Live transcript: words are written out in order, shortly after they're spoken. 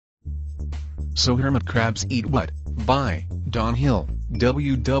So Hermit Crabs Eat What? By Don Hill,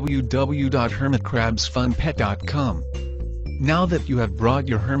 www.hermitcrabsfunpet.com. Now that you have brought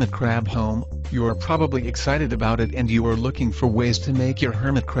your hermit crab home, you are probably excited about it and you are looking for ways to make your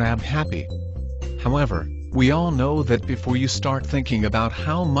hermit crab happy. However, we all know that before you start thinking about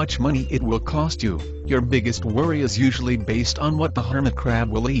how much money it will cost you, your biggest worry is usually based on what the hermit crab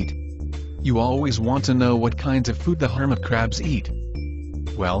will eat. You always want to know what kinds of food the hermit crabs eat.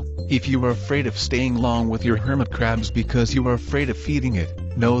 Well, if you are afraid of staying long with your hermit crabs because you are afraid of feeding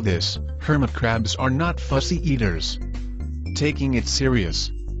it, know this: hermit crabs are not fussy eaters. Taking it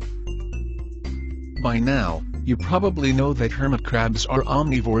serious. By now, you probably know that hermit crabs are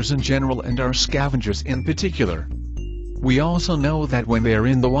omnivores in general and are scavengers in particular. We also know that when they are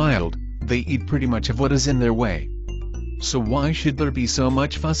in the wild, they eat pretty much of what is in their way. So why should there be so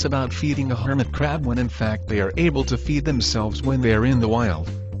much fuss about feeding a hermit crab when in fact they are able to feed themselves when they are in the wild?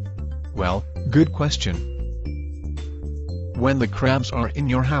 Well, good question. When the crabs are in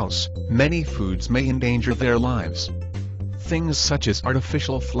your house, many foods may endanger their lives. Things such as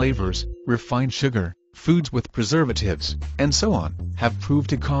artificial flavors, refined sugar, foods with preservatives, and so on, have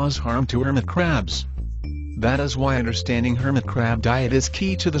proved to cause harm to hermit crabs. That is why understanding hermit crab diet is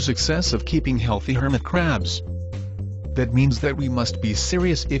key to the success of keeping healthy hermit crabs. That means that we must be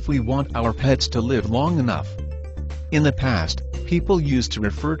serious if we want our pets to live long enough. In the past, people used to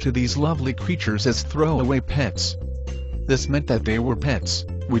refer to these lovely creatures as throwaway pets. This meant that they were pets,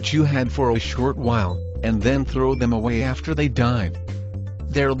 which you had for a short while, and then throw them away after they died.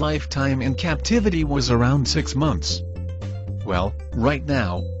 Their lifetime in captivity was around 6 months. Well, right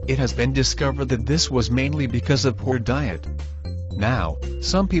now, it has been discovered that this was mainly because of poor diet. Now,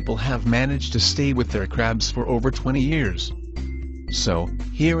 some people have managed to stay with their crabs for over 20 years. So,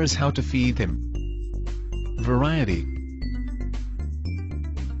 here is how to feed them. Variety.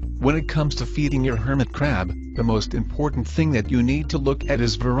 When it comes to feeding your hermit crab, the most important thing that you need to look at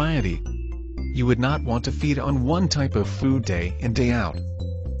is variety. You would not want to feed on one type of food day in day out.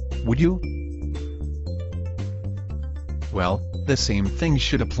 Would you? Well, the same thing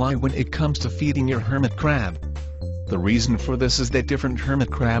should apply when it comes to feeding your hermit crab. The reason for this is that different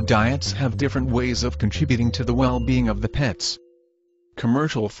hermit crab diets have different ways of contributing to the well-being of the pets.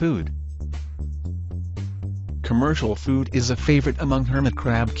 Commercial food. Commercial food is a favorite among hermit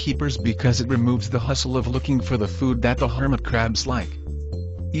crab keepers because it removes the hustle of looking for the food that the hermit crabs like.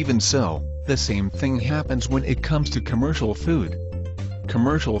 Even so, the same thing happens when it comes to commercial food.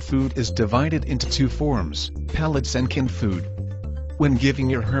 Commercial food is divided into two forms: pellets and canned food. When giving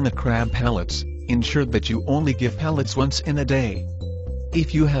your hermit crab pellets, ensure that you only give pellets once in a day.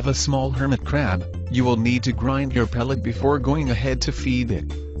 If you have a small hermit crab, you will need to grind your pellet before going ahead to feed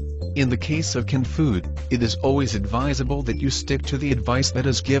it. In the case of canned food, it is always advisable that you stick to the advice that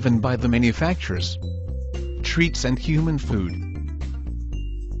is given by the manufacturers. Treats and human food.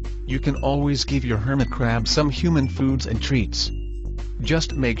 You can always give your hermit crab some human foods and treats.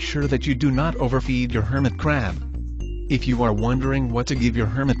 Just make sure that you do not overfeed your hermit crab. If you are wondering what to give your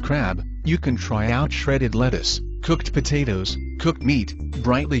hermit crab, you can try out shredded lettuce, cooked potatoes, cooked meat,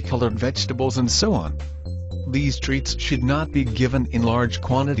 brightly colored vegetables and so on. These treats should not be given in large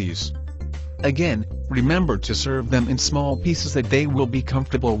quantities. Again, remember to serve them in small pieces that they will be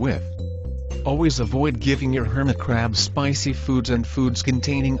comfortable with. Always avoid giving your hermit crab spicy foods and foods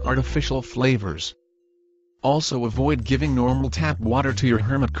containing artificial flavors. Also avoid giving normal tap water to your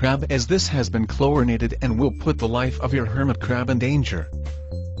hermit crab, as this has been chlorinated and will put the life of your hermit crab in danger.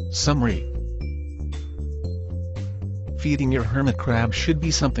 Summary. Feeding your hermit crab should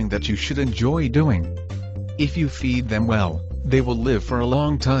be something that you should enjoy doing. If you feed them well, they will live for a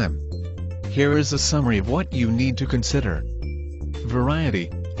long time. Here is a summary of what you need to consider.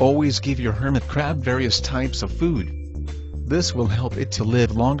 Variety. Always give your hermit crab various types of food. This will help it to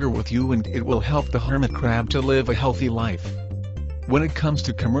live longer with you and it will help the hermit crab to live a healthy life. When it comes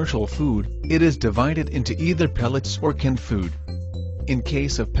to commercial food, it is divided into either pellets or canned food. In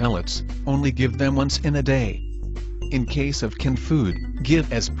case of pellets, only give them once in a day. In case of canned food,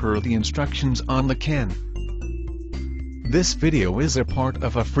 give as per the instructions on the can. This video is a part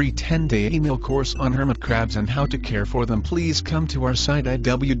of a free 10-day email course on hermit crabs and how to care for them. Please come to our site at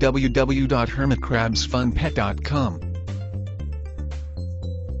www.hermitcrabsfunpet.com.